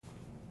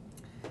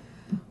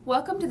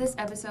Welcome to this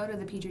episode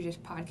of the Petri Dish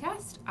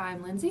Podcast.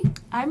 I'm Lindsay.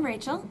 I'm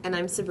Rachel. And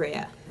I'm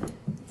Sabria.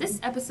 This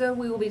episode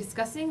we will be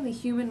discussing the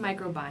human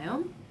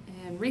microbiome.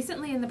 And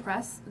recently in the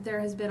press, there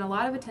has been a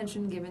lot of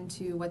attention given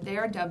to what they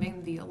are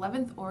dubbing the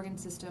 11th organ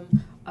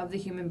system of the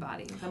human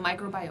body, the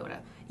microbiota.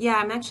 Yeah,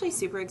 I'm actually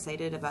super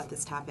excited about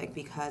this topic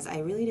because I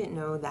really didn't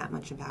know that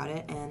much about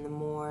it, and the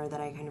more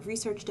that I kind of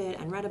researched it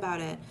and read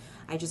about it,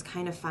 I just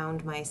kind of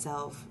found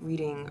myself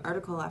reading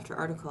article after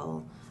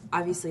article.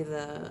 Obviously,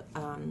 the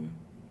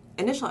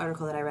initial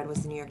article that I read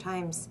was the New York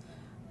Times,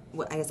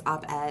 I guess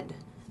op-ed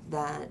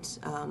that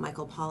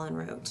Michael Pollan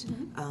wrote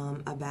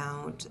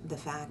about the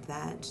fact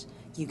that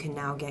you can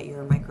now get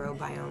your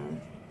microbiome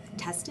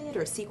tested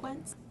or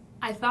sequenced.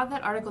 I thought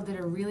that article did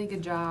a really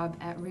good job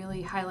at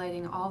really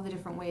highlighting all the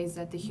different ways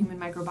that the human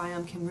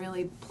microbiome can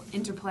really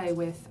interplay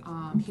with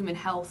human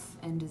health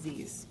and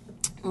disease.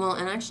 Well,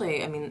 and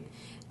actually, I mean,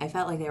 I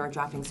felt like they were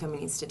dropping so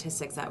many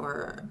statistics that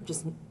were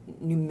just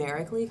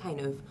numerically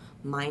kind of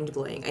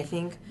mind-blowing. I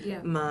think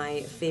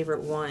my favorite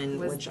one,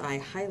 which I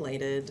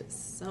highlighted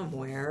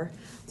somewhere,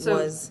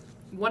 was...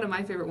 One of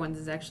my favorite ones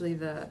is actually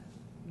the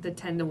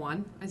 10 to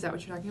 1. Is that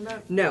what you're talking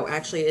about? No,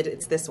 actually,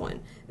 it's this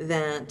one.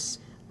 That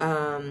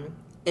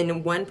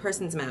in one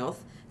person's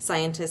mouth,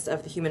 scientists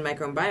of the Human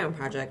Microbiome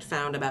Project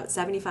found about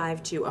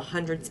 75 to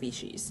 100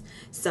 species.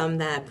 Some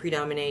that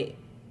predominate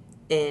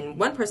in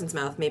one person's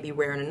mouth may be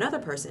rare in another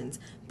person's,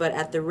 but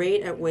at the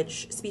rate at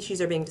which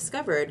species are being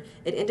discovered,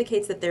 it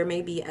indicates that there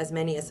may be as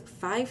many as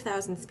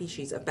 5,000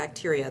 species of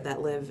bacteria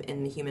that live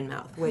in the human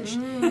mouth, which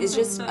is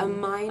just a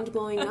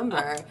mind-blowing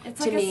number.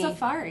 It's like a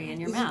safari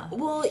in your mouth.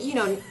 Well, you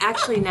know,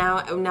 actually now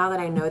that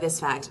I know this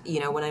fact,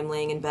 you know, when I'm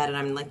laying in bed and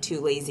I'm like too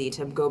lazy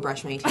to go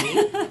brush my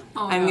teeth,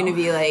 I'm going to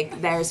be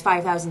like, there's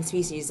 5,000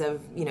 species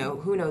of, you know,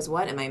 who knows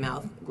what in my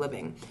mouth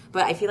living.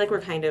 But I feel like we're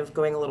kind of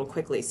going a little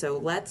quickly, so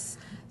let's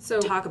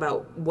talk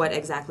about what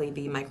exactly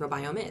the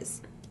microbiome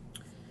is.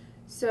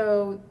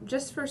 So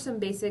just for some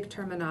basic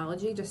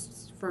terminology,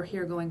 just for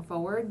here going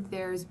forward,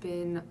 there's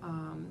been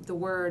the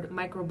word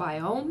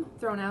microbiome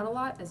thrown out a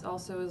lot, as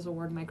also as the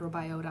word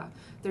microbiota.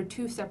 They're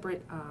two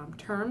separate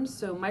terms.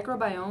 So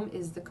microbiome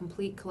is the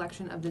complete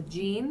collection of the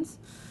genes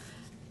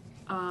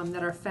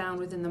that are found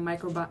within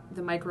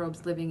the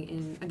microbes living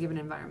in a given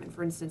environment.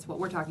 For instance, what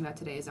we're talking about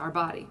today is our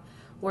body,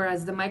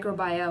 whereas the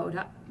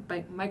microbiota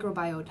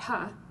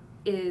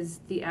is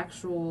the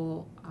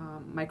actual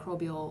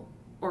microbial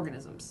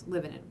organisms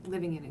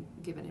living in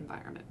a given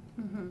environment.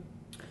 Mm-hmm.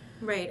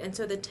 Right, and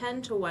so the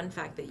 10 to 1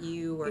 fact that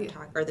you were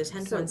or the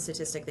 10 to 1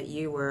 statistic that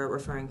you were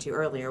referring to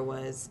earlier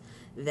was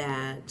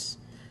that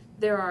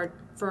there are,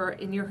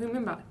 in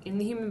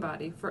the human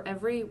body, for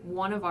every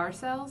one of our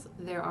cells,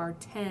 there are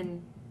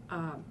 10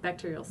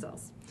 bacterial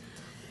cells.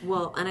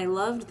 Well, and I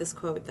loved this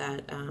quote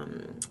that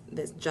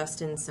this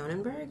Justin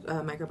Sonnenberg, a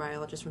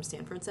microbiologist from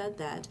Stanford, said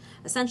that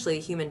essentially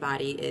the human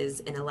body is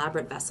an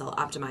elaborate vessel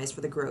optimized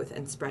for the growth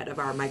and spread of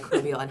our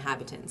microbial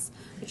inhabitants,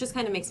 which just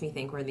kind of makes me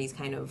think we're these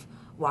kind of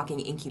walking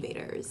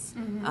incubators,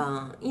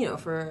 you know,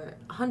 for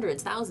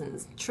hundreds,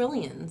 thousands,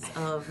 trillions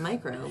of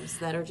microbes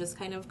that are just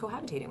kind of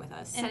cohabitating with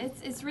us. And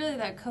it's really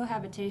that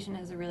cohabitation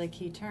is a really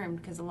key term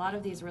because a lot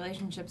of these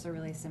relationships are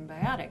really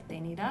symbiotic.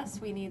 They need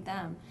us, we need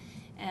them.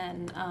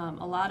 And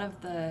a lot of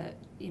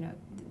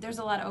there's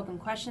a lot of open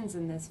questions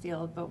in this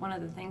field, but one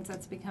of the things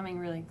that's becoming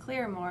really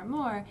clear more and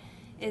more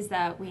is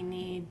that we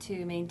need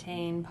to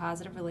maintain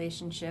positive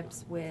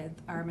relationships with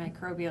our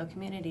microbial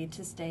community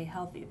to stay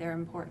healthy. They're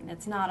important.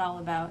 It's not all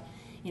about,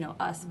 you know,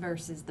 us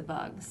versus the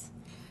bugs.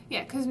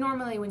 Yeah, because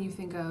normally when you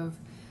think of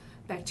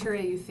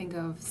bacteria, you think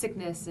of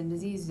sickness and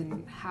disease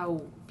and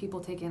how people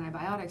take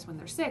antibiotics when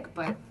they're sick,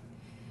 but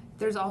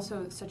there's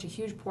also such a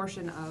huge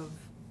portion of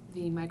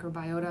the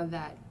microbiota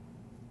that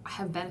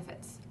have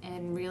benefits,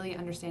 and really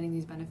understanding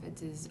these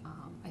benefits is,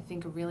 I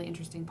think, a really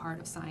interesting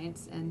part of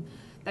science, and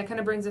that kind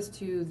of brings us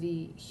to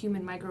the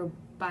Human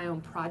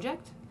Microbiome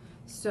Project.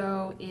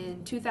 So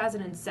in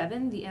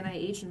 2007, the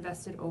NIH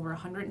invested over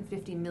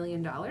 $150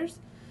 million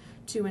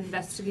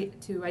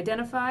to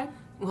identify.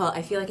 Well,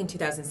 I feel like in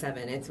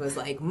 2007, it was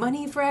like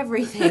money for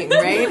everything,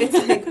 right?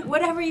 It's like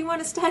whatever you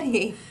want to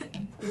study.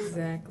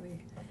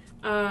 Exactly.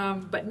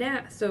 But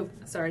now, so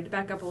sorry to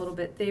back up a little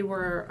bit, they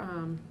were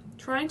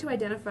trying to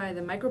identify the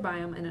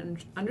microbiome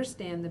and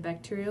understand the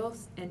bacterial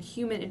and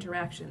human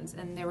interactions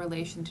and their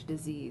relation to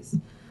disease.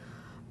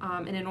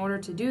 And in order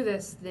to do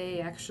this, they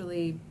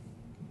actually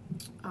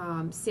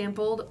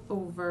sampled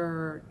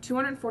over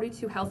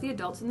 242 healthy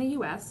adults in the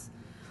U.S.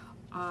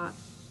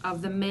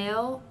 Of the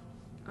male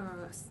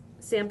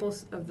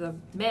samples of the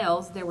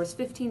males, there was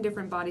 15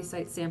 different body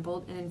sites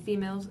sampled, and in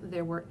females,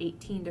 there were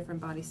 18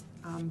 different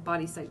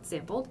body sites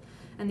sampled.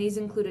 And these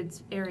included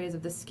areas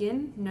of the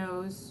skin,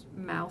 nose,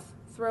 mouth,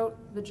 throat,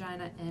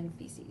 vagina, and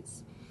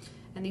feces.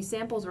 And these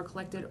samples were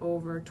collected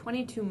over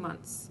 22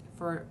 months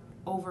for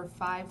over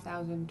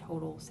 5,000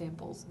 total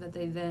samples that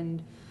they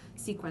then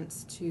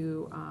sequenced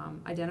to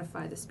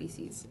identify the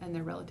species and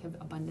their relative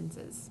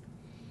abundances.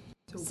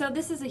 So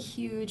this is a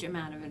huge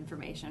amount of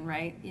information,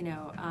 right? You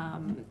know,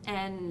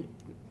 and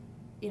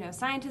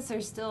scientists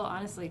are still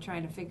honestly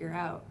trying to figure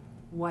out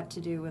what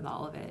to do with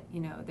all of it.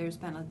 There's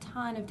been a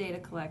ton of data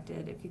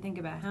collected. If you think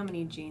about how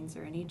many genes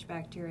are in each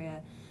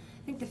bacteria,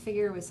 I think the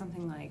figure was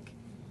something like,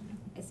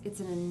 it's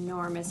an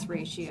enormous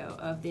ratio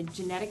of the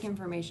genetic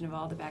information of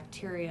all the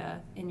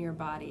bacteria in your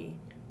body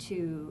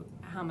to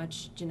how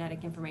much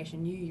genetic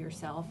information you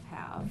yourself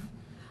have.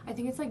 I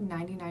think it's like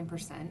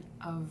 99%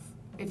 of,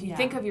 if you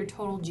think of your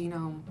total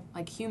genome,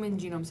 like human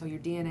genome, so your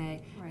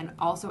DNA, right. and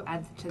also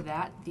add to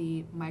that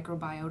the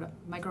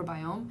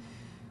microbiome,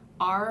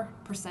 our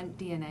percent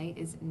DNA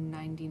is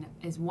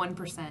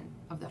 1%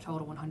 of the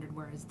total 100,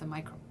 whereas the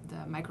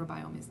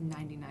microbiome is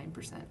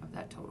 99% of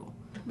that total.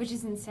 Which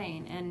is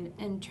insane.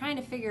 And trying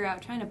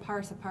to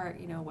parse apart,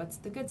 what's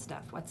the good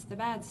stuff, what's the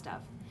bad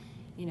stuff,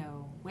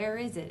 where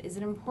is it? Is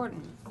it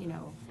important?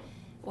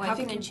 How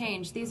can it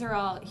change? These are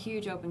all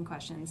huge open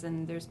questions,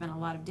 and there's been a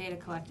lot of data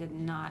collected,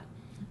 and not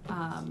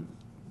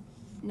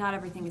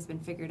everything has been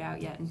figured out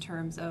yet in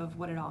terms of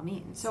what it all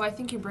means. So I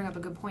think you bring up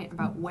a good point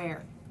about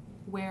where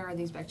are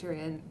these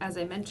bacteria, and as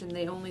I mentioned,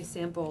 they only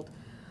sampled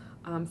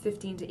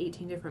 15 to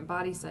 18 different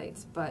body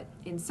sites, but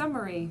in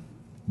summary,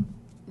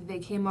 they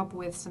came up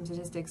with some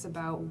statistics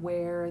about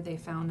where they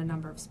found a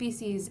number of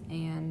species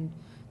and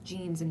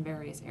genes in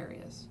various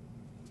areas.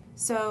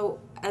 So,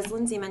 as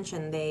Lindsay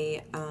mentioned,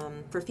 they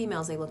for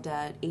females, they looked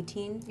at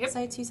 18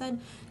 sites, you said?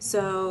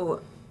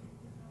 So,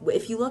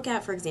 if you look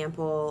at, for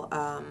example,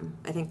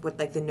 I think with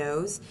like the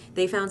nose,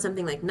 they found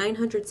something like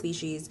 900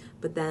 species,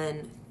 but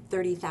then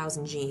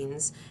 30,000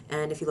 genes.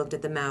 And if you looked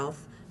at the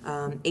mouth,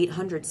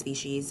 800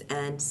 species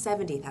and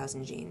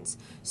 70,000 genes.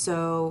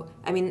 So,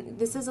 I mean,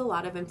 this is a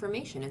lot of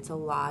information. It's a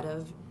lot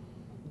of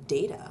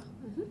data.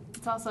 Mm-hmm.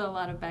 It's also a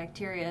lot of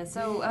bacteria.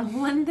 So,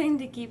 one thing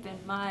to keep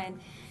in mind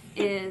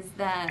is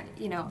that,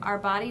 our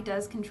body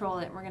does control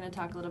it. We're going to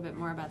talk a little bit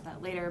more about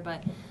that later,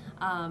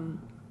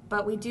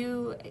 but we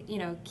do,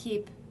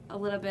 keep a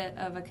little bit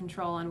of a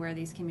control on where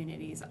these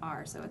communities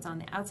are. So it's on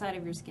the outside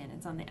of your skin.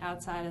 It's on the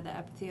outside of the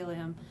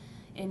epithelium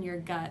in your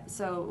gut.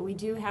 So we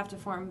do have to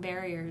form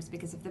barriers,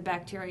 because if the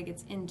bacteria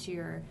gets into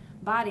your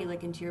body,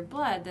 like into your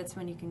blood, that's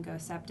when you can go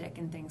septic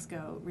and things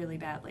go really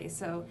badly.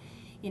 So,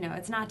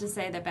 it's not to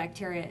say that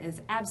bacteria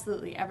is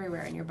absolutely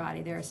everywhere in your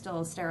body. There are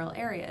still sterile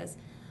areas,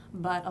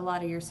 but a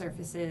lot of your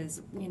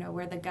surfaces,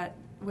 where the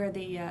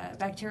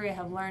bacteria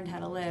have learned how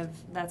to live,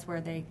 that's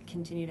where they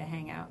continue to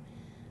hang out,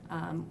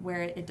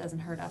 where it doesn't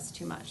hurt us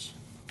too much.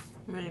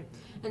 Right.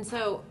 And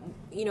so,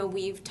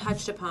 we've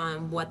touched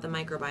upon what the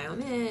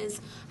microbiome is,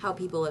 how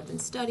people have been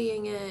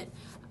studying it,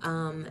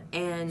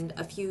 and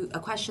a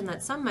question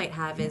that some might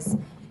have is,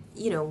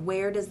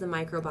 where does the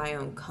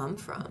microbiome come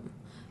from?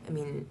 I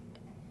mean,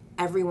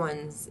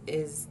 everyone's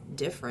is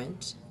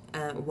different.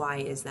 Why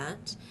is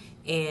that?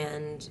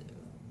 And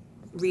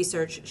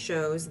research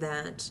shows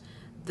that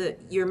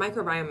your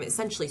microbiome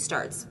essentially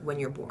starts when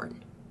you're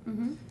born.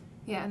 Mm-hmm.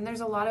 Yeah, and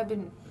there's a lot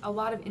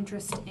of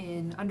interest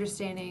in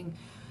understanding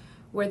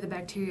where the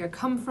bacteria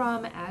come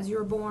from as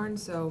you're born.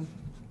 So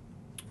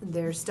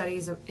there's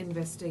studies of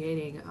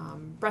investigating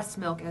breast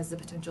milk as the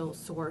potential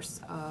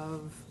source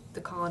of the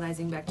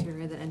colonizing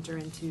bacteria that enter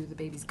into the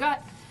baby's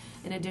gut.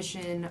 In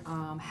addition,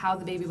 how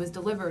the baby was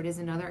delivered is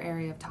another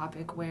area of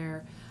topic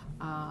where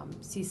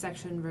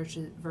C-section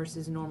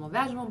versus normal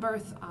vaginal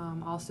birth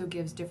also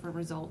gives different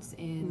results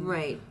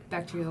in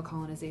bacterial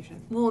colonization.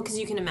 Well, because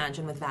you can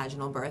imagine with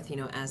vaginal birth,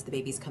 as the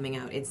baby's coming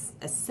out, it's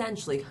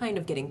essentially kind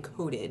of getting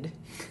coated,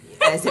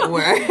 as it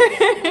were.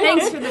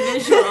 Thanks for the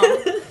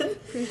visual.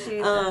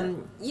 Appreciate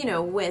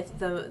that. With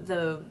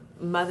the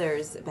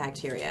mother's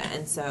bacteria,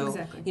 and so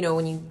exactly.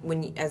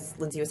 when you, as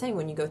Lindsay was saying,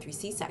 when you go through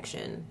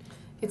C-section,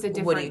 it's a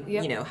different.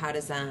 How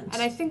does that? And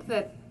I think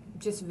that,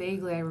 just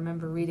vaguely, I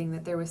remember reading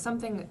that there was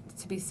something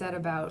to be said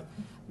about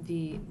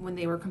when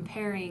they were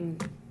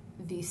comparing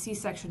the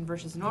C-section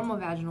versus normal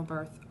vaginal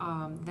birth,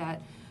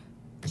 that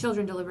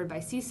children delivered by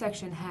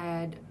C-section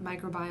had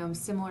microbiomes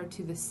similar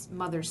to the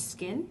mother's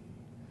skin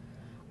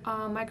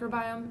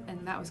microbiome,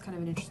 and that was kind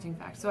of an interesting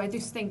fact. So I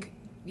just think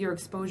your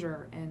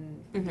exposure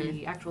and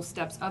the actual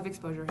steps of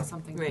exposure is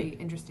something to be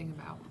interesting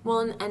about. Well,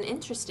 and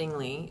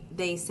interestingly,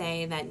 they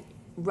say that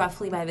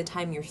roughly by the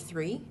time you're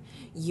 3,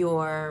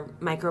 your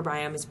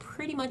microbiome is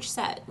pretty much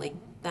set. Like,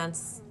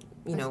 that's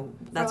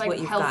that's what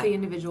you've got. For healthy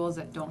individuals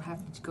that don't have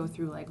to go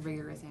through like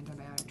rigorous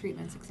antibiotic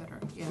treatments, etc.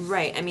 Yeah.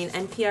 Right. I mean,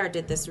 NPR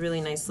did this really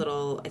nice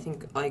little, I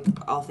think, like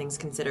all things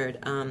considered,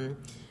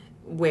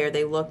 where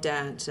they looked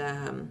at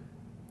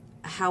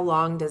how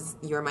long does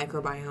your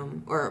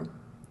microbiome, or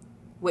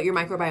what your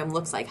microbiome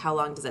looks like, how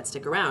long does that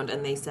stick around?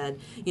 And they said,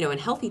 in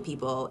healthy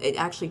people, it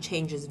actually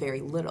changes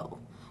very little.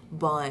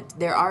 But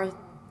there are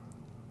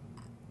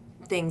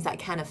things that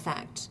can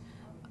affect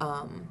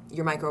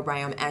your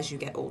microbiome as you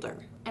get older.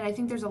 And I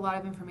think there's a lot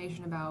of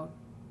information about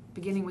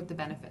beginning with the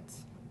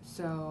benefits.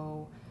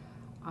 So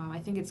I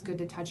think it's good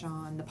to touch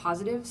on the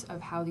positives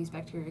of how these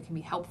bacteria can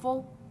be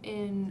helpful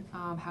in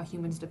how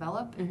humans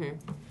develop. Mm-hmm.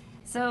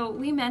 So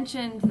we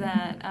mentioned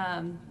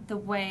that the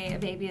way a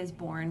baby is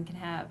born can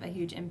have a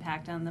huge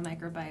impact on the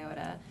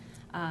microbiota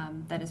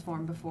that is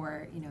formed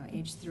before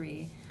age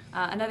 3.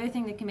 Another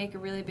thing that can make a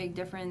really big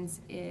difference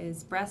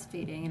is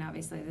breastfeeding, and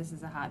obviously this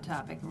is a hot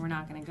topic, and we're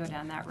not going to go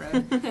down that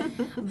road.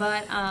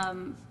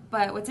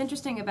 But what's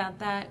interesting about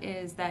that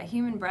is that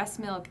human breast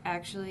milk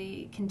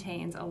actually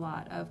contains a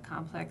lot of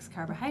complex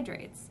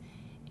carbohydrates.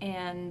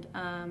 And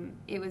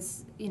it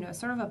was,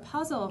 sort of a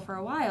puzzle for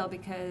a while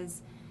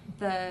because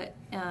the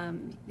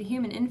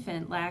human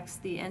infant lacks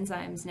the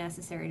enzymes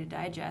necessary to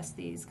digest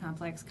these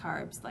complex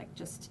carbs, like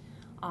just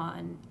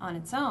on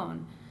its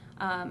own.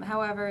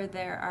 However,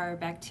 there are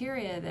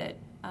bacteria that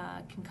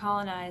can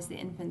colonize the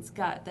infant's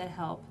gut that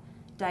help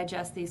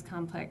digest these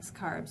complex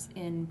carbs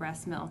in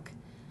breast milk.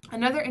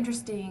 Another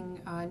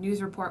interesting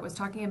news report was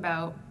talking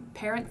about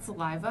parent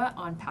saliva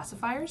on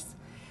pacifiers.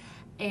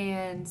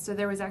 And so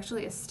there was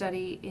actually a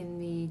study in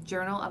the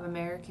Journal of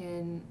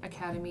American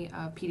Academy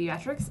of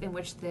Pediatrics in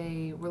which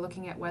they were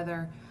looking at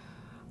whether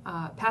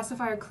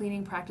pacifier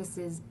cleaning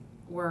practices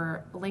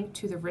were linked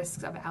to the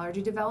risks of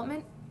allergy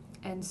development.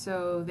 And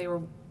so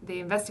they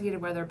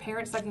investigated whether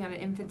parents sucking on an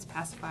infant's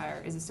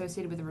pacifier is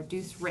associated with a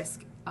reduced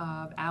risk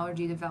of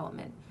allergy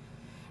development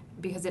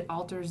because it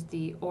alters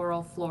the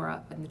oral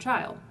flora in the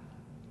child.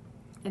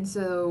 And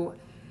so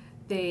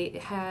they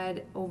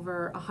had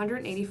over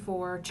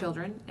 184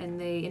 children, and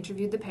they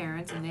interviewed the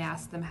parents, and they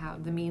asked them how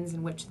the means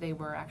in which they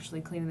were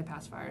actually cleaning the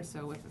pacifier.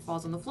 So if it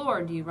falls on the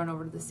floor, do you run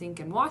over to the sink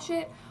and wash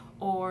it?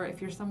 Or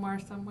if you're somewhere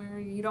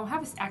you don't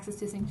have access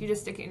to a sink, you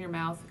just stick it in your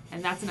mouth,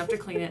 and that's enough to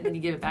clean it, and then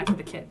you give it back to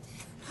the kid.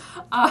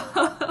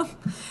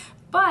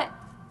 But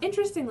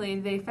interestingly,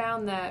 they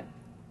found that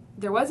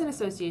there was an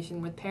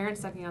association with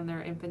parents sucking on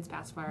their infant's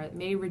pacifier that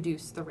may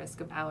reduce the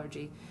risk of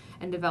allergy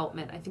and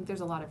development. I think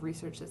there's a lot of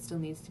research that still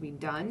needs to be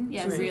done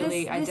to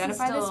really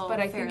identify this, but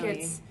I think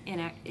it's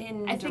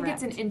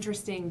an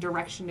interesting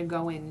direction to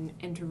go in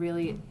and to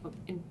really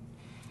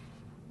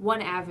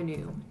one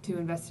avenue to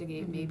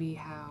investigate maybe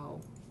how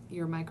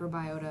your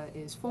microbiota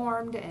is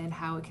formed and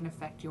how it can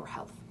affect your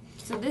health.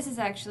 So this is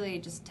actually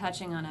just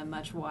touching on a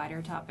much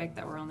wider topic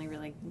that we're only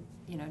really,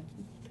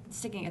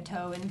 sticking a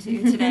toe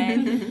into today,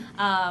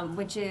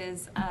 which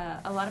is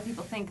a lot of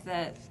people think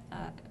that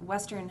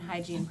Western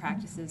hygiene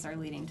practices are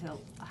leading to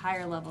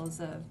higher levels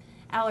of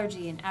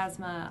allergy and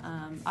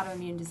asthma,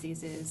 autoimmune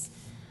diseases.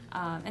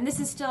 And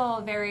this is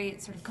still very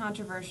sort of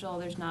controversial.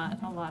 There's not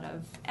a lot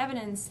of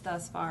evidence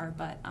thus far,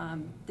 but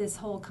this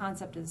whole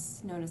concept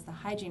is known as the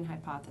hygiene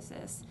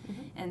hypothesis.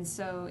 Mm-hmm. And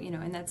so,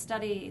 in that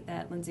study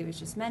that Lindsay was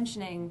just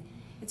mentioning,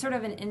 it's sort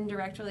of an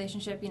indirect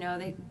relationship.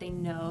 They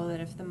know that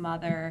if the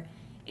mother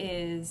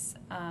is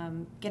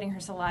getting her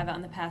saliva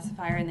on the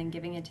pacifier and then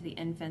giving it to the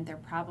infant, they're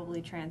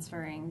probably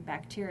transferring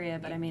bacteria.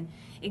 But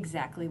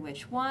exactly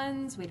which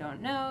ones, we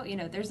don't know.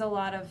 There's a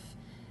lot of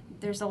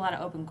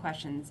open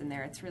questions in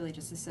there. It's really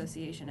just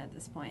association at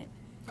this point.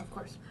 Of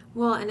course.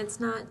 Well, and it's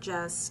not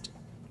just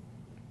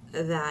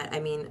that.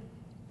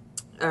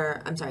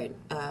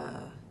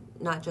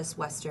 Not just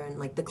Western,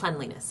 like the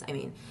cleanliness.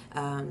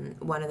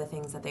 One of the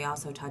things that they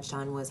also touched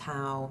on was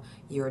how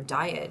your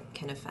diet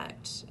can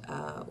affect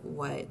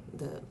what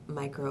the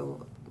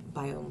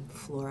microbiome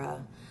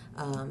flora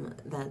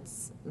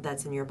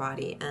that's in your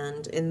body.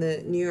 And in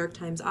the New York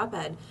Times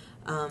op-ed,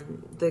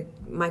 the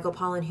Michael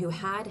Pollan, who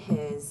had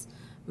his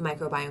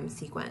microbiome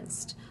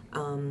sequenced,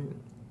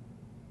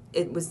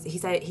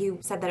 he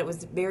said that it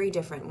was very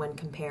different when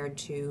compared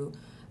to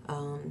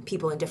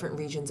people in different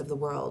regions of the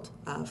world,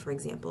 for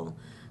example.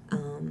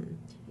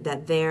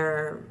 That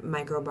their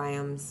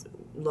microbiomes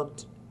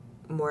looked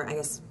more, I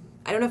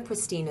don't know if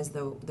pristine is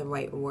the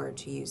right word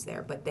to use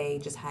there, but they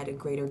just had a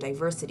greater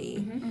diversity.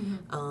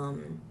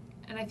 Mm-hmm.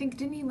 And I think,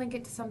 didn't he link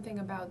it to something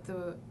about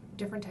the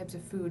different types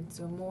of food,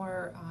 so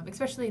more,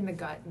 especially in the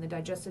gut and the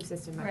digestive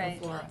system,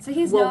 microflora. Right. So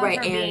he's known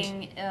for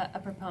being a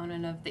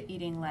proponent of the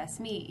eating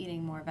less meat,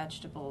 eating more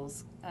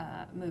vegetables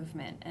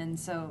movement. And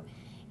so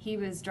he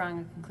was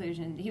drawing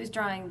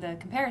the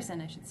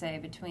comparison, I should say,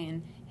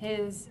 between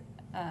his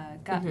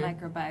gut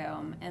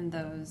microbiome and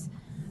those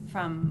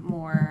from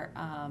more,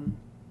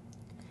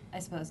 I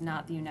suppose,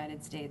 not the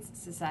United States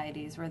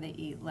societies where they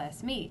eat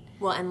less meat.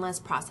 Well, and less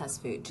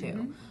processed food,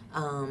 too.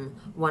 Mm-hmm.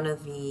 One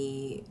of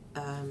the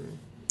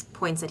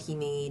points that he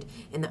made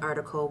in the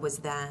article was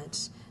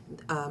that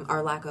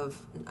our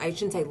I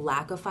shouldn't say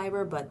lack of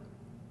fiber, but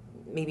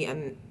maybe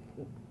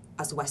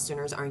us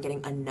Westerners aren't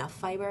getting enough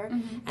fiber,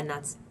 and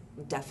that's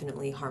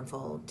definitely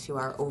harmful to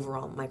our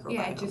overall microbiome.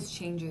 Yeah, it just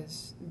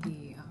changes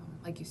the,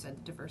 like you said,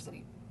 the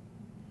diversity.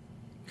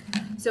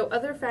 So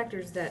other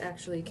factors that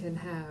actually can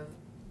have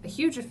a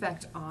huge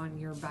effect on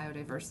your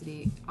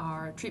biodiversity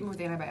are treatment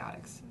with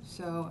antibiotics.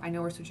 So I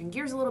know we're switching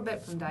gears a little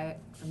bit from diet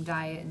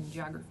and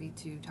geography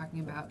to talking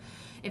about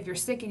if you're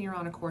sick and you're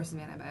on a course of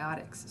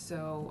antibiotics.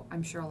 So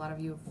I'm sure a lot of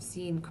you have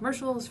seen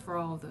commercials for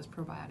all of those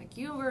probiotic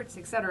yogurts,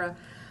 etc.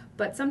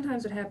 But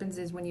sometimes what happens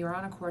is when you're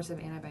on a course of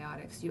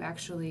antibiotics, you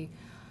actually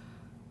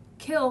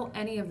kill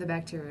any of the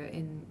bacteria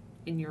in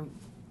your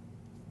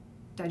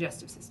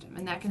digestive system,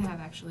 and that can have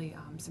actually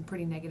some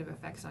pretty negative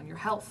effects on your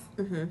health.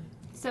 Mm-hmm.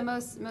 So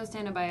most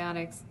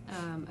antibiotics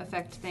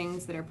affect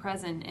things that are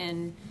present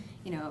in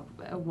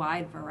a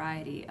wide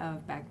variety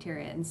of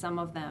bacteria, and some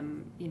of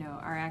them,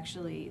 are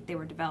actually, they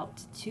were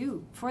developed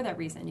for that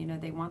reason.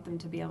 They want them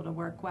to be able to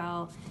work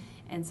well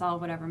and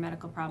solve whatever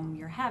medical problem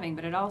you're having,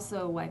 but it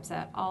also wipes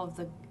out all of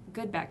the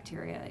good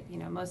bacteria.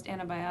 Most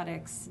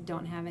antibiotics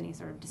don't have any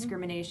sort of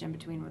discrimination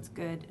between what's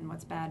good and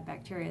what's bad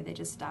bacteria. They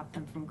just stop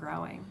them from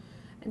growing.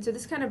 And so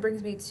this kind of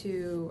brings me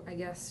to, I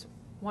guess,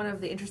 one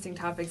of the interesting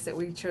topics that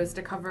we chose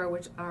to cover,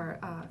 which are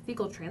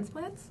fecal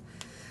transplants.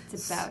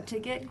 It's about to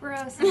get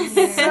gross in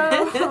here.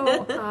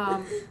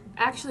 So,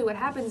 actually what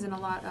happens in a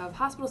lot of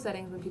hospital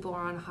settings when people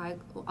are on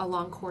a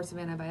long course of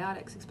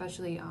antibiotics,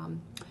 especially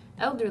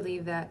elderly,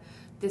 that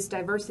this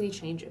diversity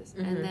changes.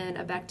 Mm-hmm. And then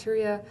a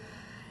bacteria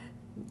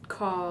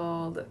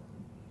called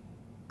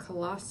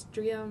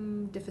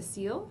Clostridium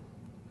difficile,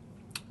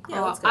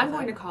 I'm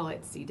going to call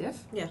it C.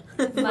 diff. Yeah.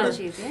 Much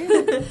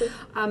easier.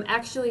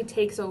 Actually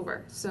takes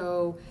over.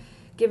 So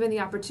given the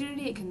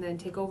opportunity, it can then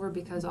take over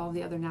because all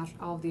the other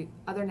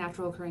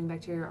natural occurring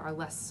bacteria are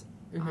less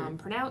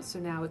pronounced. So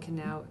now it can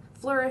now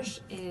flourish,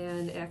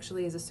 and it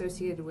actually is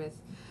associated with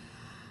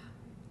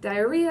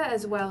diarrhea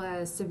as well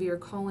as severe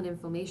colon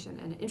inflammation.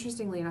 And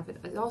interestingly enough,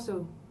 it's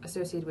also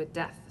associated with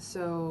death.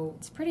 So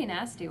it's a pretty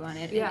nasty one.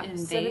 It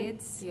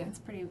invades. It's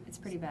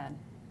pretty bad.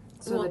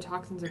 So the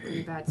toxins are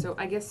pretty bad. So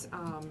I guess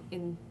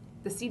in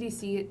the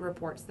CDC, it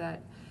reports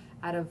that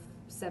out of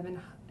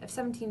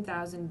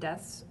 17,000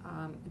 deaths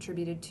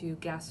attributed to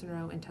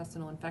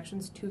gastrointestinal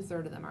infections,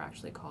 2/3 of them are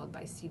actually caused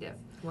by C. diff.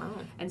 Wow.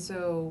 And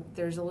so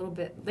there's a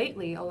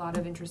lot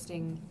of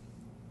interesting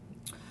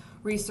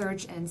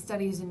research and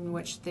studies in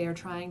which they are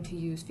trying to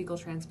use fecal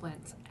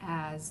transplants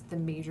as the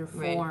major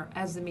form,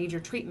 as the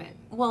major treatment.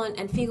 Well,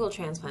 and fecal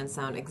transplants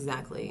sound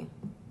exactly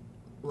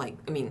like,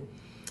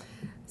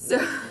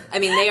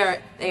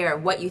 they are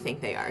what you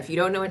think they are. If you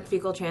don't know what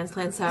fecal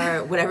transplants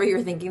are, whatever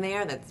you're thinking they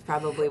are, that's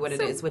probably what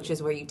it is, which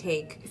is where you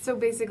take... So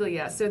basically,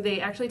 yeah. So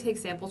they actually take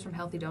samples from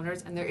healthy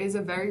donors, and there is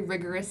a very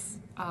rigorous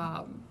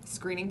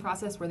screening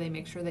process where they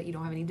make sure that you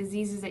don't have any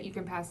diseases that you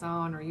can pass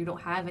on, or you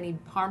don't have any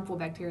harmful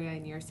bacteria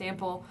in your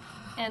sample.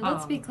 And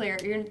let's be clear,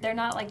 they're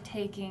not like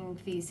taking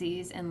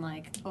feces and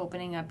like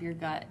opening up your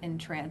gut and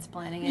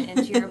transplanting it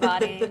into your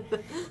body.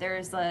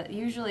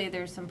 Usually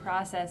there's some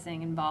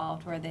processing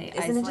involved where they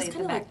isolate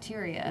the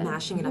bacteria. Like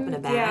mashing it up in a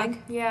bag?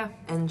 Yeah.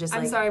 And just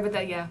I'm sorry, but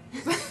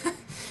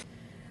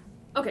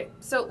Okay,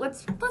 so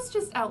let's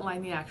just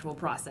outline the actual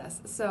process.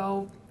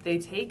 So they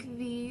take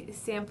the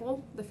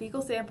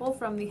fecal sample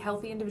from the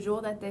healthy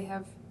individual that they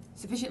have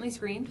sufficiently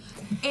screened.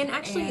 And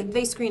actually,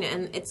 they screen it,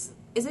 and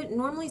is it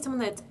normally someone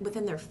that's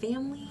within their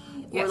family?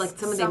 Or yes, like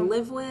someone they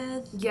live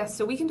with? Yes,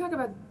 so we can talk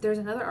about, there's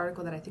another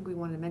article that I think we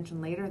wanted to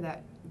mention later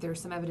that there's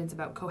some evidence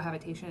about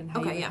cohabitation and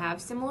how you can have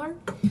similar.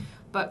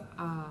 But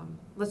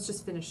let's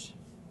just finish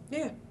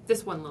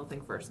this one little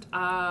thing first.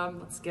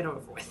 Let's get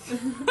over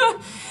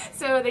with.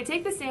 So they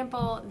take the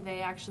sample, they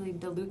actually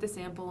dilute the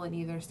sample in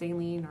either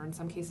saline or in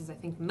some cases I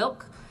think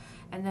milk,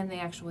 and then they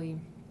actually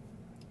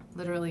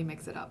literally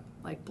mix it up,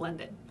 like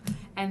blend it.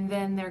 And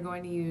then they're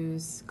going to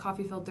use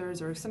coffee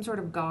filters or some sort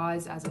of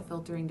gauze as a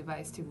filtering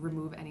device to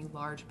remove any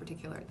large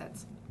particulate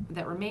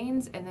that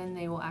remains, and then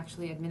they will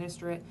actually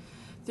administer it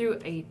through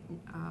a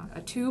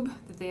tube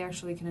that they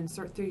actually can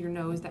insert through your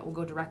nose that will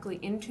go directly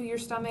into your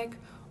stomach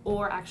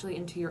or actually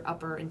into your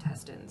upper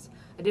intestines.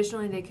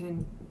 Additionally, they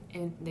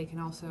can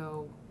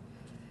also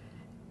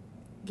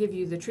give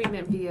you the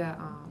treatment via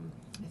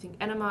I think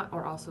enema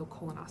or also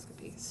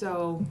colonoscopy.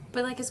 So,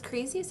 but like as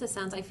crazy as this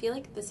sounds, I feel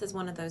like this is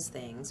one of those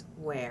things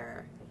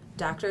where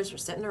doctors are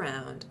sitting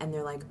around and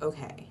they're like,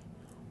 okay,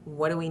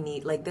 what do we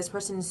need? Like this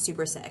person is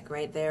super sick,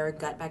 right? Their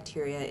gut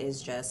bacteria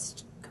is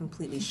just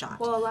completely shot.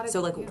 Well,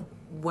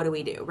 what do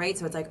we do, right?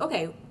 So it's like,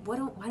 okay, why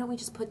don't we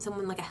just put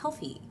someone like a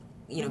healthy,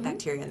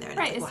 bacteria in there? And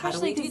right, it's like, well, how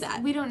do we do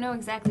that? We don't know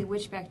exactly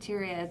which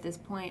bacteria at this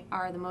point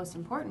are the most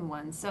important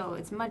ones. So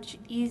it's much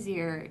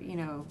easier,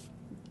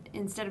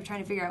 instead of trying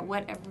to figure out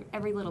what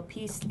every little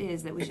piece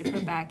is that we should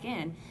put back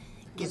in,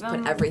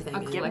 put everything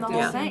in. Give them the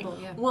whole thing.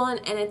 Well, and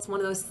it's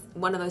one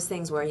of those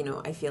things where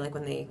I feel like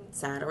when they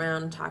sat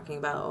around talking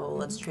about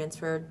let's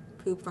transfer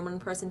poop from one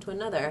person to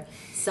another,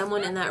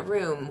 someone in that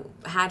room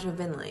had to have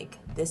been like,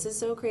 this is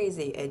so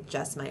crazy, it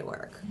just might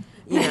work.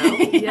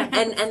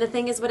 And the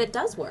thing is, but it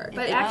does work.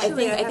 But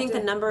actually, I think the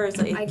numbers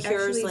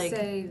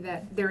say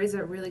that there is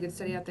a really good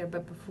study out there.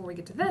 But before we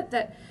get to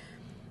that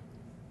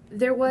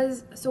there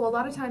was, so a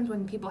lot of times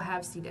when people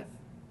have C. diff,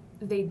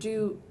 they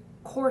do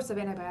course of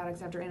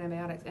antibiotics after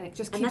antibiotics, and it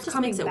just keeps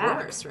coming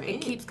back. It worse, right?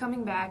 It keeps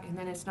coming back, and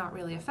then it's not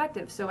really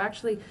effective. So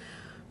actually,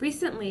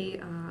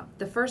 recently,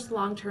 the first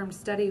long-term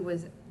study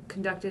was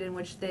conducted in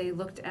which they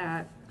looked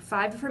at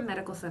 5 different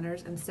medical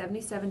centers and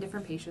 77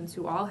 different patients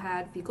who all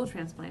had fecal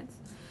transplants.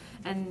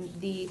 And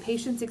the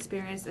patients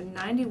experienced a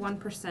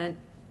 91%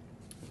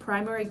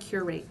 primary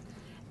cure rate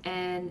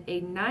and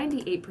a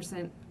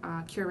 98%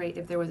 cure rate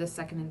if there was a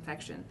second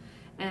infection.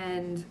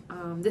 And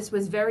this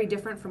was very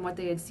different from what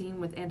they had seen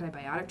with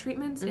antibiotic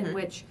treatments, in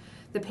which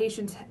the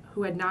patients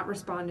who had not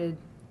responded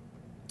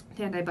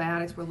to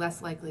antibiotics were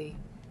less likely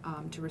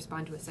to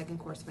respond to a second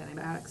course of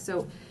antibiotics.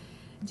 So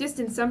just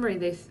in summary,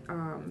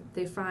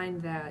 they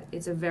find that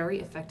it's a very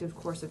effective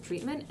course of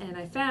treatment, and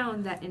I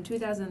found that in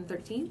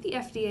 2013, the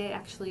FDA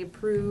actually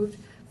approved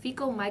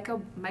fecal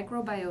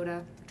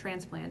microbiota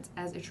transplants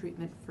as a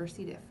treatment for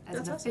C. diff, as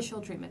That's an awesome.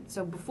 official treatment.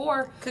 So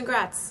before...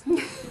 Congrats.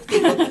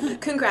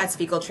 Congrats,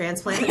 fecal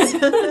transplants.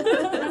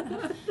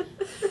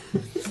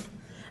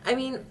 I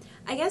mean,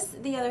 I guess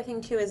the other thing,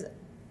 too, is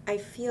I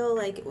feel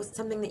like it was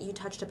something that you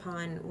touched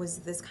upon was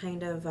this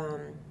kind of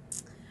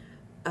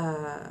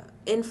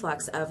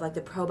influx of, like,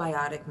 the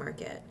probiotic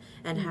market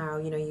and how,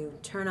 you know, you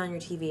turn on your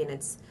TV and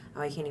it's,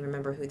 I can't even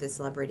remember who the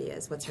celebrity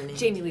is. What's her name?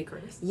 Jamie Lee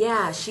Curtis.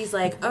 Yeah, she's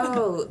like,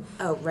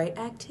 right,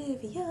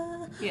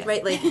 Activia. Yeah.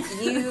 Right, like,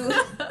 you...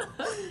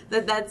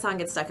 that song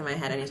gets stuck in my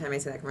head anytime I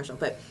see that commercial.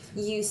 But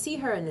you see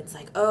her and it's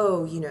like,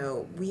 you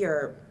know,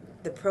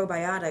 the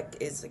probiotic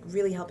is like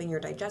really helping your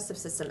digestive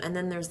system. And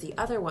then there's the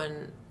other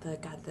one,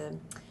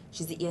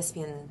 she's the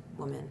ESPN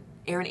woman,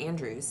 Erin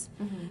Andrews,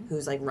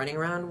 who's like running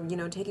around, you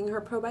know, taking her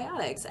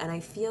probiotics. And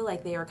I feel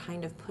like they are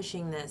kind of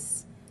pushing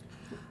this,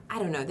 I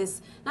don't know,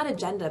 this, not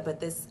agenda,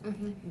 but this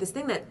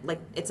thing that, like,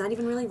 it's not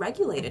even really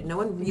regulated. No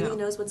one really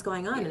knows what's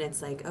going on. And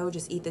it's like,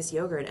 just eat this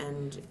yogurt.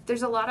 And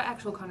there's a lot of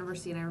actual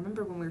controversy. And I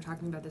remember when we were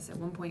talking about this at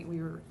one point,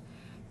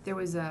 there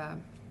was a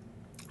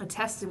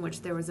test in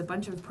which there was a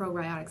bunch of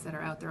probiotics that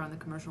are out there on the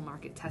commercial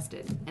market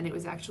tested, and it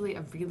was actually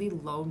a really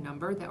low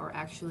number that were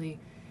actually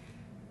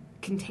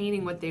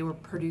containing what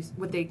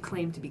they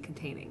claimed to be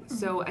containing.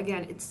 So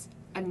again, it's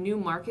a new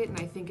market, and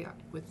I think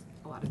with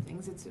a lot of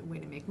things, it's a way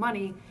to make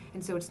money,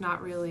 and so it's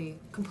not really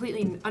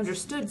completely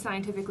understood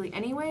scientifically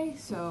anyway.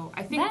 So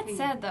I think that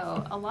said,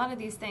 though, a lot of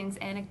these things,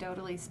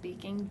 anecdotally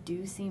speaking,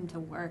 do seem to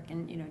work,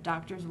 and you know,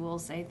 doctors will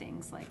say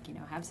things like, you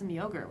know, have some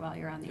yogurt while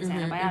you're on these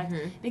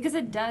antibiotics because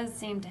it does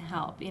seem to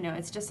help. You know,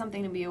 it's just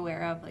something to be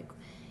aware of. Like,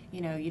 you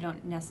know, you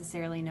don't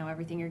necessarily know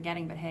everything you're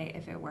getting, but hey,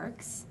 if it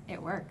works,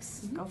 it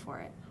works. Go for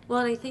it. well,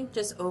 and I think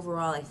just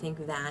overall, I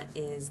think that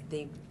is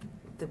the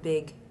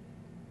big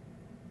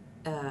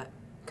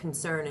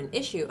concern and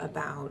issue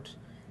about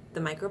the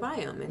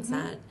microbiome. It's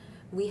that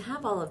we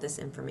have all of this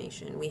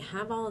information, we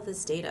have all of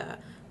this data,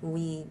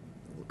 we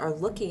are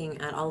looking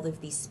at all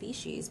of these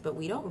species, but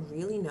we don't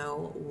really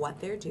know what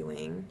they're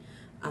doing,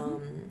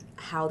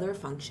 how they're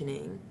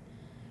functioning,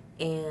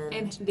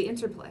 and the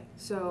interplay.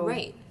 So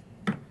right.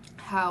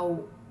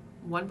 how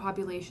one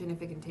population,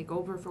 if it can take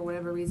over for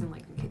whatever reason,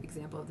 like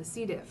example of the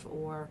C. diff,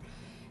 or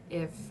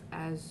if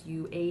as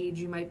you age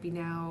you might be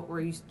now,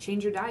 or you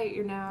change your diet,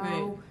 you're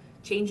now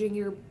changing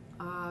your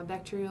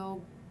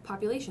bacterial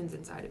populations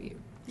inside of you.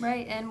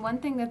 Right, and one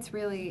thing that's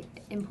really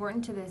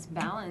important to this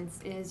balance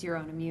is your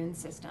own immune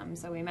system.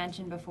 So we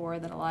mentioned before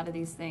that a lot of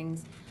these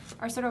things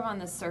are sort of on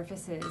the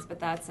surfaces, but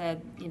that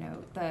said, you know,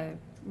 the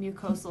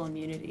mucosal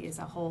immunity is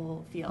a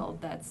whole field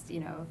that's, you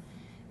know,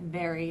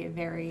 very,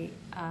 very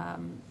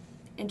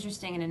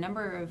interesting in a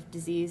number of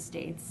disease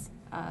states.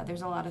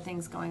 There's a lot of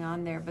things going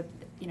on there, but,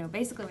 you know,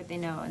 basically what they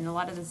know, and a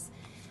lot of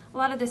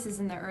this is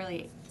in the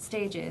early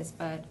stages,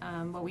 but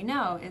what we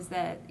know is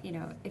that, you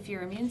know, if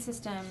your immune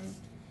system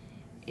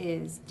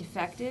is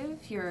defective,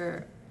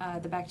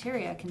 the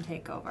bacteria can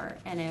take over,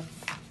 and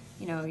if,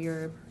 you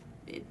know,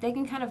 they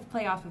can kind of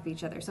play off of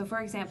each other. So, for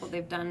example,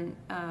 they've done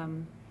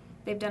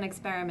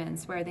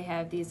experiments where they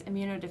have these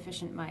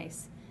immunodeficient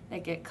mice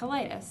that get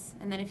colitis,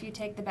 and then if you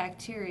take the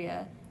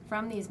bacteria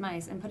from these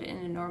mice and put it in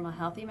a normal,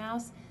 healthy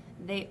mouse,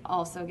 they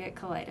also get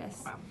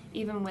colitis,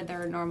 even with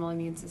their normal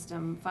immune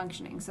system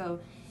functioning. So,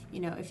 you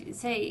know, if you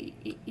say,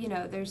 you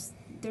know,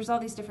 there's all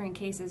these different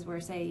cases where,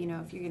 say, you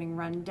know, if you're getting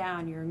run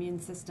down, your immune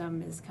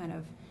system is kind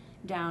of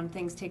down,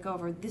 things take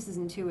over. This is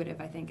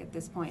intuitive, I think, at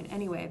this point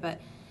anyway, but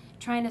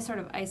trying to sort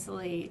of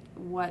isolate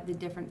what the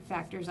different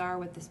factors are,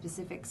 what the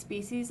specific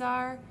species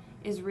are,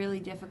 is really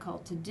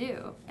difficult to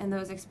do. And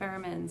those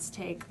experiments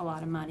take a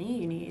lot of money.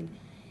 You need,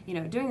 you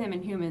know, doing them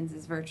in humans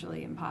is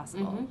virtually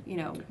impossible. You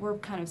know, we're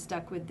kind of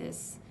stuck with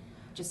this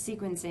just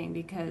sequencing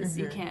because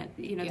you can't,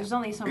 you know, there's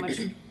only so much,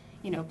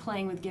 you know,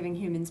 playing with giving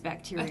humans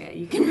bacteria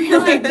you can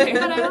really do.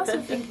 But I also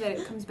think that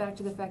it comes back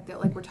to the fact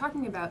that, like we're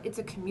talking about, it's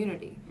a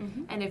community.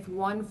 And if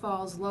one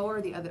falls lower,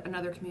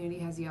 another community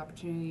has the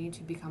opportunity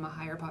to become a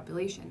higher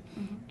population.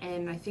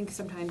 And I think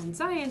sometimes in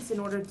science, in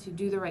order to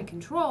do the right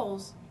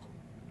controls,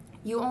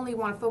 you only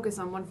want to focus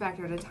on one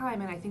factor at a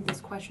time, and I think this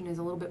question is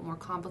a little bit more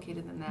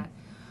complicated than that,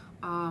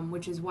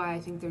 which is why I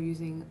think they're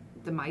using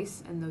the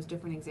mice and those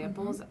different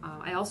examples.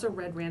 I also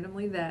read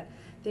randomly that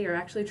they are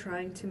actually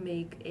trying to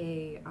make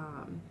a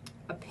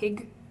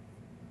pig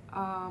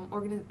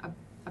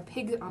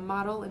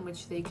model in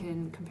which they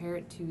can compare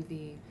it to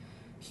the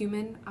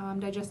human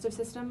digestive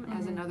system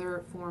as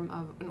another form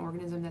of an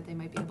organism that they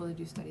might be able to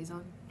do studies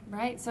on.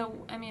 Right. So,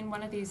 I mean,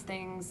 one of these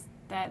things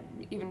that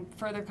even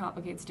further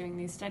complicates doing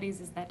these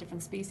studies is that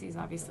different species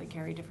obviously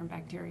carry different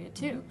bacteria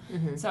too.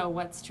 So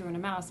what's true in a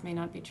mouse may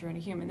not be true in a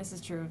human. This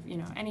is true of, you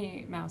know,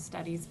 any mouse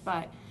studies,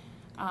 but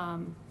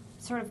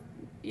sort of,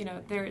 you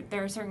know, there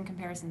are certain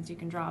comparisons you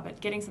can draw,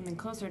 but getting something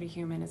closer to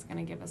human is going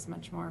to give us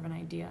much more of an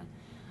idea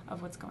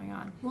of what's going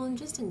on. Well, and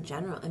just in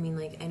general, I mean,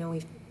 like, I know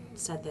we've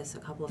said this a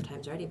couple of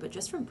times already, but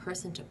just from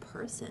person to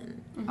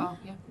person, Oh,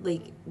 yeah.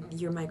 like,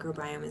 your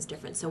microbiome is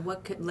different. So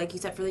what could, like you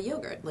said, for the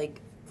yogurt,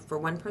 like, for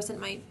one person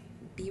it might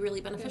be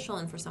really beneficial,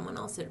 and for someone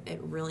else it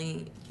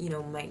really,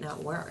 might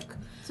not work.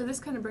 So this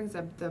kind of brings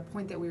up the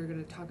point that we were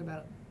going to talk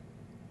about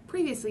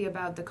previously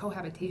about the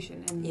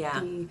cohabitation and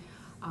the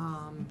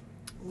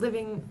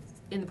living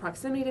in the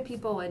proximity to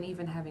people and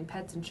even having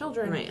pets and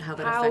children. Right, how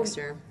that affects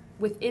your...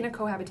 Within a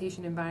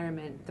cohabitation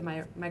environment, the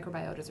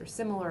microbiotas are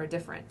similar or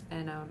different.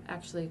 And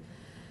actually,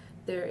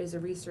 there is a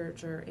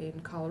researcher in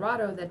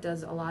Colorado that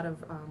does a lot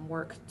of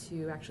work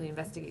to actually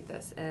investigate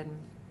this. And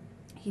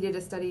he did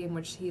a study in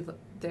which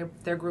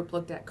their group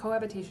looked at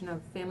cohabitation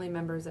of family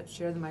members that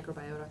share the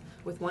microbiota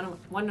with one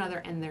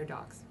another and their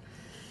dogs.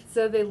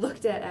 So they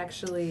looked at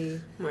actually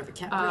more of a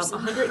cat person.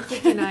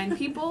 159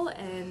 people,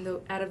 and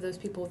out of those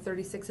people,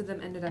 36 of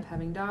them ended up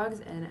having dogs,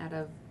 and out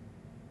of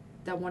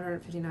that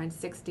 159,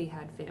 60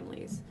 had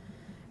families.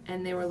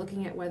 And they were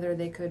looking at whether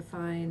they could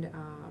find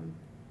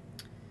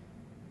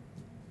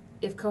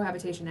if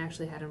cohabitation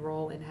actually had a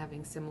role in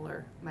having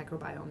similar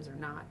microbiomes or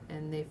not.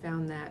 And they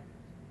found that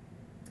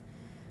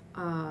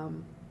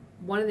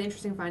one of the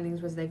interesting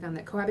findings was they found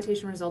that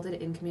cohabitation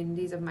resulted in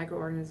communities of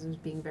microorganisms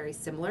being very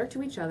similar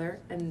to each other,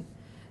 and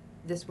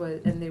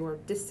they were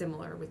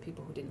dissimilar with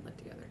people who didn't live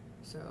together.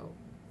 So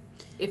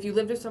if you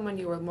lived with someone,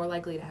 you were more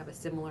likely to have a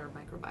similar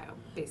microbiome,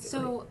 basically.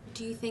 So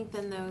do you think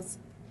then those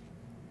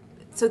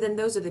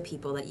are the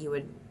people that you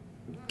would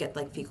get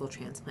like fecal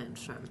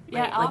transplants from,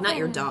 right? Yeah, like not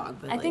your dog,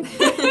 but I like...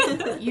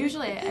 think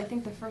usually I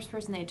think the first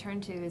person they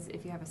turn to is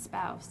if you have a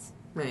spouse.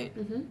 Right.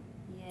 Mm-hmm.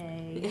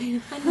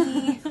 Yay.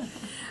 Honey.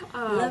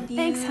 Love you.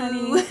 Thanks,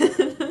 honey.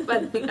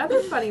 But the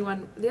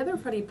other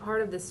funny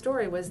part of this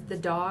story was the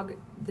dog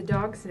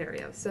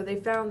scenario. So they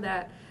found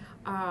that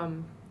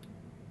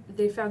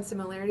they found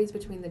similarities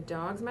between the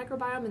dog's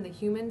microbiome and the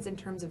humans in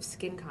terms of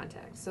skin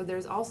contact. So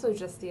there's also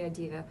just the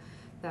idea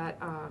that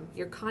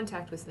your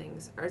contact with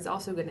things is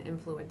also going to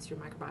influence your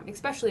microbiome,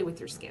 especially with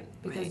your skin,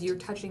 because you're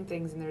touching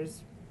things and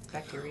there's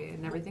bacteria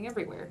and everything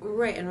everywhere.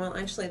 Right, and well,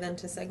 actually then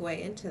to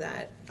segue into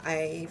that,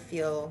 I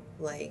feel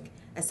like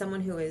as someone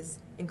who is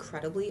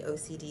incredibly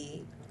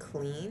OCD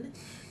clean,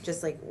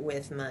 just like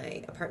with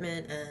my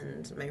apartment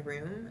and my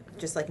room,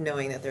 just like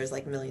knowing that there's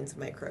like millions of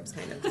microbes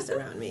kind of just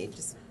around me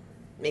just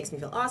makes me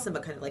feel awesome,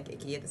 but kind of like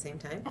icky at the same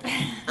time.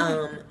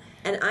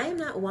 And I am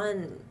not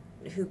one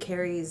who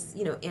carries,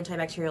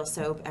 antibacterial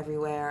soap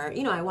everywhere.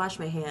 I wash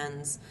my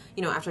hands,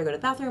 after I go to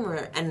the bathroom,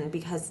 and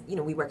because,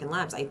 we work in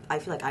labs, I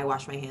feel like I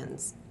wash my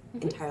hands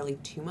entirely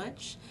too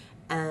much.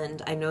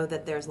 And I know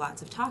that there's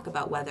lots of talk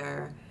about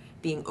whether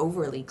being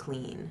overly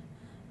clean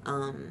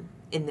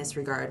in this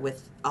regard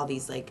with all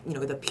these, like,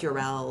 the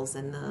Purells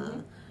and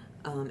the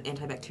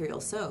antibacterial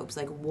soaps,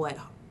 like, what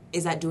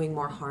is that doing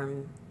more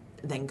harm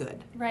than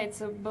good? Right,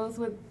 so both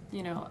with,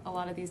 a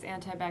lot of these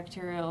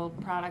antibacterial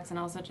products and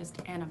also just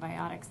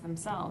antibiotics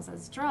themselves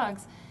as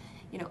drugs,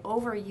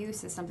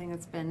 overuse is something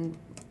that's been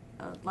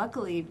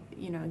luckily,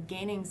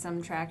 gaining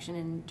some traction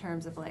in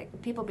terms of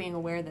like people being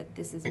aware that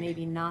this is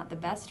maybe not the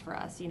best for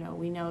us.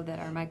 We know that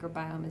our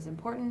microbiome is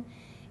important.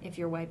 If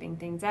you're wiping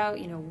things out,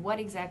 what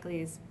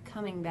exactly is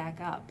coming back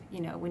up?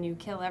 When you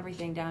kill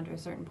everything down to a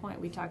certain point,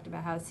 we talked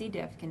about how C.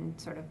 diff can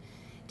sort of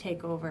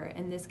take over,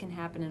 and this can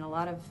happen in a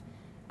lot of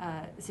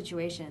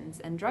situations,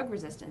 and drug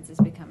resistance is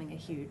becoming a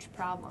huge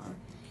problem.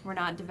 We're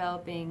not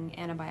developing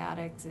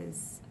antibiotics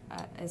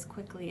as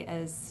quickly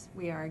as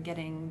we are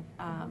getting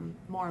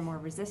more and more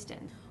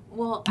resistant.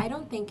 Well, I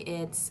don't think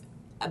it's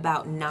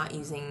about not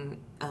using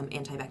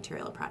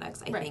antibacterial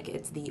products. I think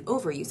it's the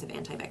overuse of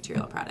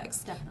antibacterial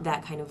products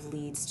that kind of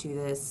leads to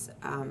this,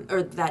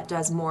 or that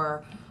does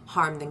more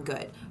harm than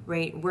good,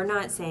 right? We're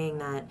not saying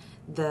that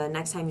the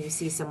next time you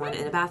see someone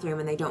in a bathroom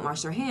and they don't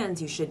wash their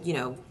hands, you should,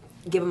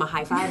 give them a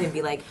high five and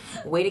be like,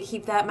 way to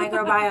keep that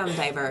microbiome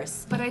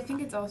diverse. But I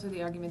think it's also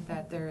the argument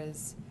that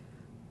there's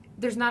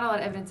not a lot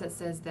of evidence that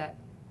says that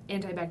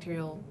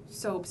antibacterial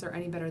soaps are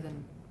any better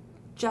than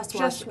just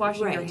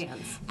washing your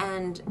hands.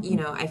 And,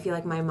 I feel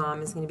like my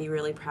mom is going to be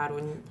really proud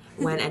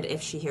when and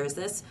if she hears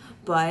this.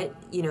 But,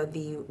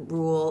 the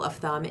rule of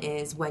thumb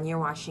is when you're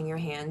washing your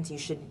hands, you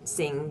should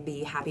sing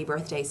the happy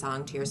birthday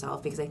song to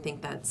yourself, because I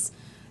think that's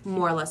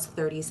more or less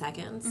 30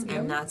 seconds,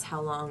 and that's how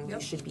long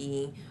you should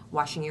be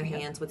washing your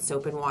hands with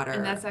soap and water.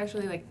 And that's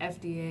actually like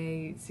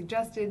FDA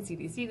suggested,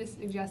 CDC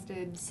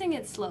suggested. Sing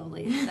it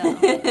slowly, though.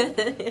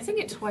 Sing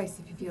it twice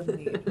if you feel the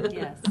need.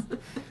 Yes.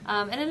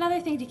 And another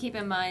thing to keep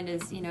in mind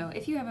is,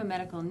 if you have a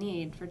medical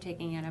need for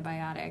taking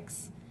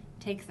antibiotics,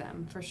 take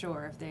them for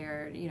sure. If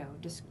they're,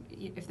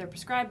 if they're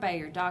prescribed by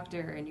your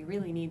doctor and you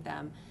really need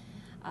them,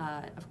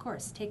 of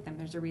course, take them.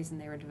 There's a reason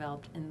they were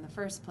developed in the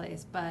first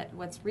place. But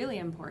what's really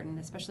important,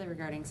 especially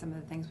regarding some of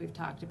the things we've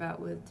talked about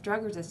with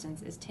drug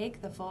resistance, is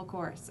take the full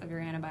course of your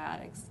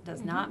antibiotics. It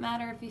does not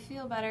matter if you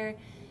feel better.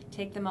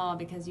 Take them all,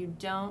 because you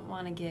don't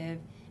want to give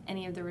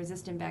any of the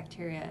resistant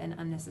bacteria an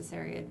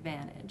unnecessary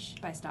advantage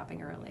by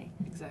stopping early.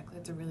 Exactly.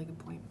 That's a really good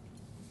point.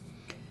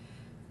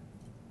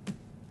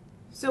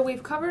 So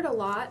we've covered a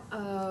lot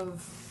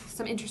of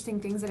some interesting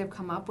things that have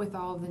come up with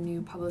all of the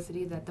new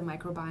publicity that the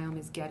microbiome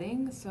is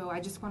getting. So I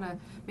just want to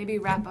maybe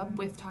wrap up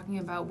with talking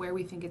about where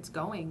we think it's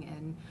going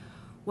and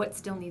what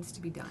still needs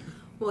to be done.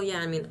 Well, yeah,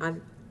 I mean,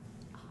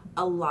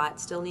 a lot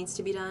still needs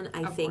to be done.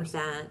 I Of think course.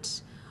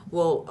 that,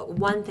 well,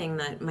 one thing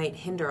that might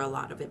hinder a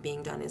lot of it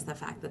being done is the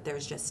fact that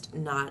there's just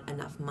not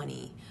enough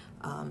money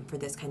for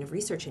this kind of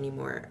research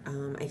anymore.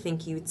 I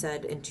think you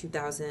said in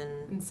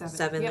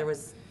 2007 Yep. there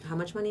was, how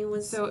much money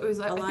was So it was,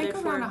 I allotted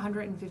think, for? around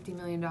 $150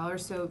 million.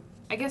 So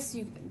I guess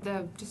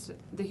the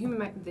human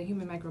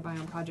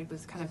microbiome project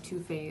was kind of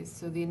two-phase.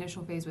 So the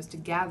initial phase was to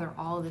gather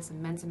all of this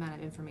immense amount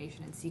of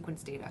information and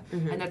sequence data,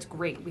 and that's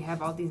great. We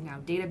have all these now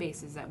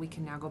databases that we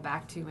can now go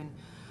back to and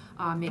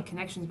make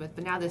connections with.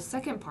 But now the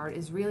second part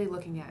is really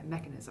looking at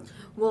mechanism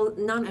Well,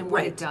 not and right.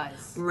 what it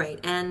does. Right,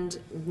 and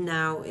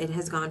now it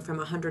has gone from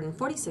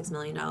 $146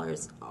 million,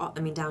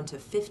 down to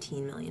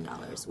 $15 million,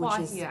 which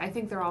Well, is... I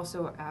think they're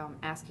also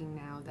asking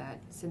now that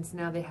since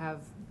now they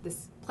have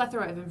this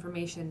plethora of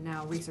information,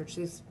 now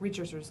researchers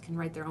can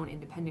write their own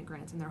independent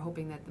grants, and they're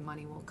hoping that the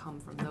money will come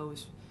from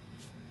those.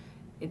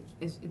 It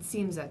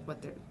seems that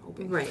what they're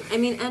hoping. Right. I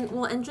mean,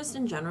 and just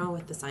in general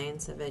with the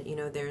science of it,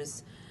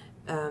 there's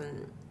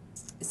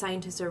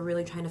scientists are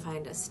really trying to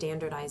find a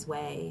standardized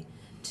way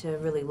to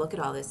really look at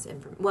all this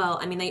information. Well,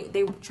 I mean,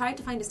 they tried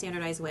to find a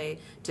standardized way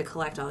to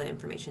collect all the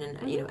information, and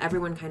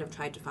everyone kind of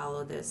tried to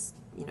follow this,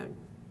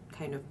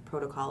 kind of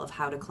protocol of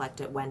how to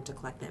collect it, when to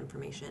collect the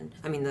information.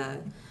 I mean,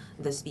 the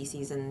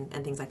species and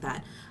things like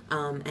that.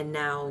 And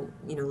now,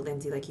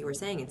 Lindsay, like you were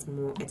saying, it's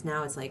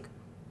like,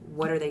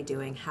 what are they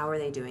doing? How are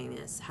they doing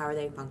this? How are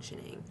they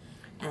functioning?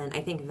 And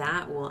I think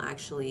that will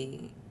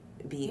actually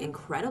be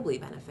incredibly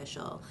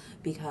beneficial,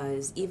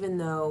 because even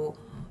though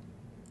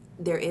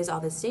there is all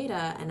this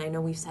data, and I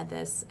know we've said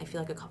this, I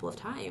feel like a couple of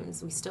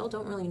times, we still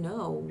don't really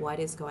know what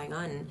is going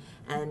on,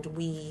 and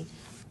we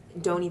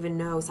don't even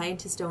know,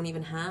 scientists don't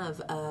even have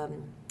a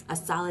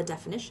solid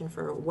definition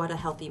for what a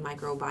healthy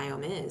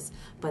microbiome is,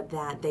 but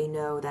that they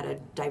know that a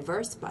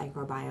diverse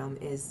microbiome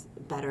is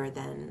better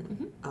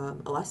than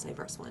a less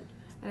diverse one.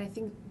 And I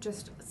think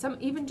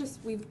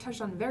we've touched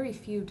on very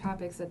few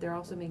topics that they're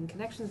also making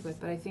connections with,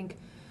 but I think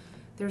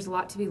there's a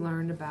lot to be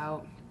learned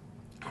about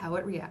how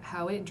it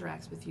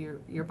interacts with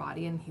your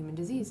body and human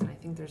disease, and I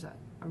think there's a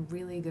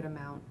really good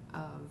amount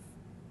of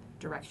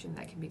direction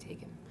that can be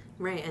taken.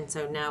 Right, and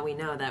so now we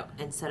know that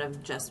instead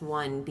of just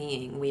one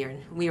being, we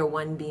are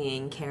one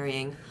being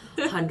carrying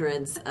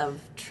hundreds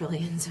of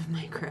trillions of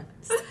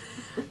microbes.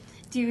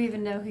 Do you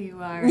even know who you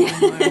are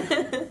anymore?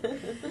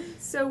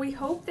 So we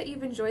hope that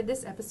you've enjoyed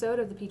this episode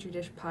of the Petri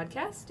Dish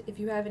Podcast. If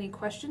you have any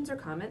questions or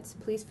comments,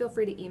 please feel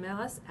free to email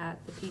us at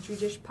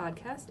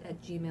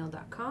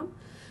thepetridishpodcast@gmail.com.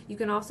 You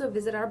can also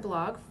visit our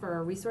blog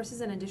for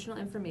resources and additional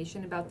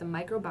information about the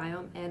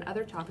microbiome and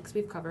other topics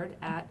we've covered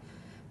at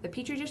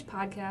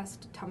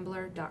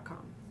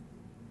thepetridishpodcast.tumblr.com.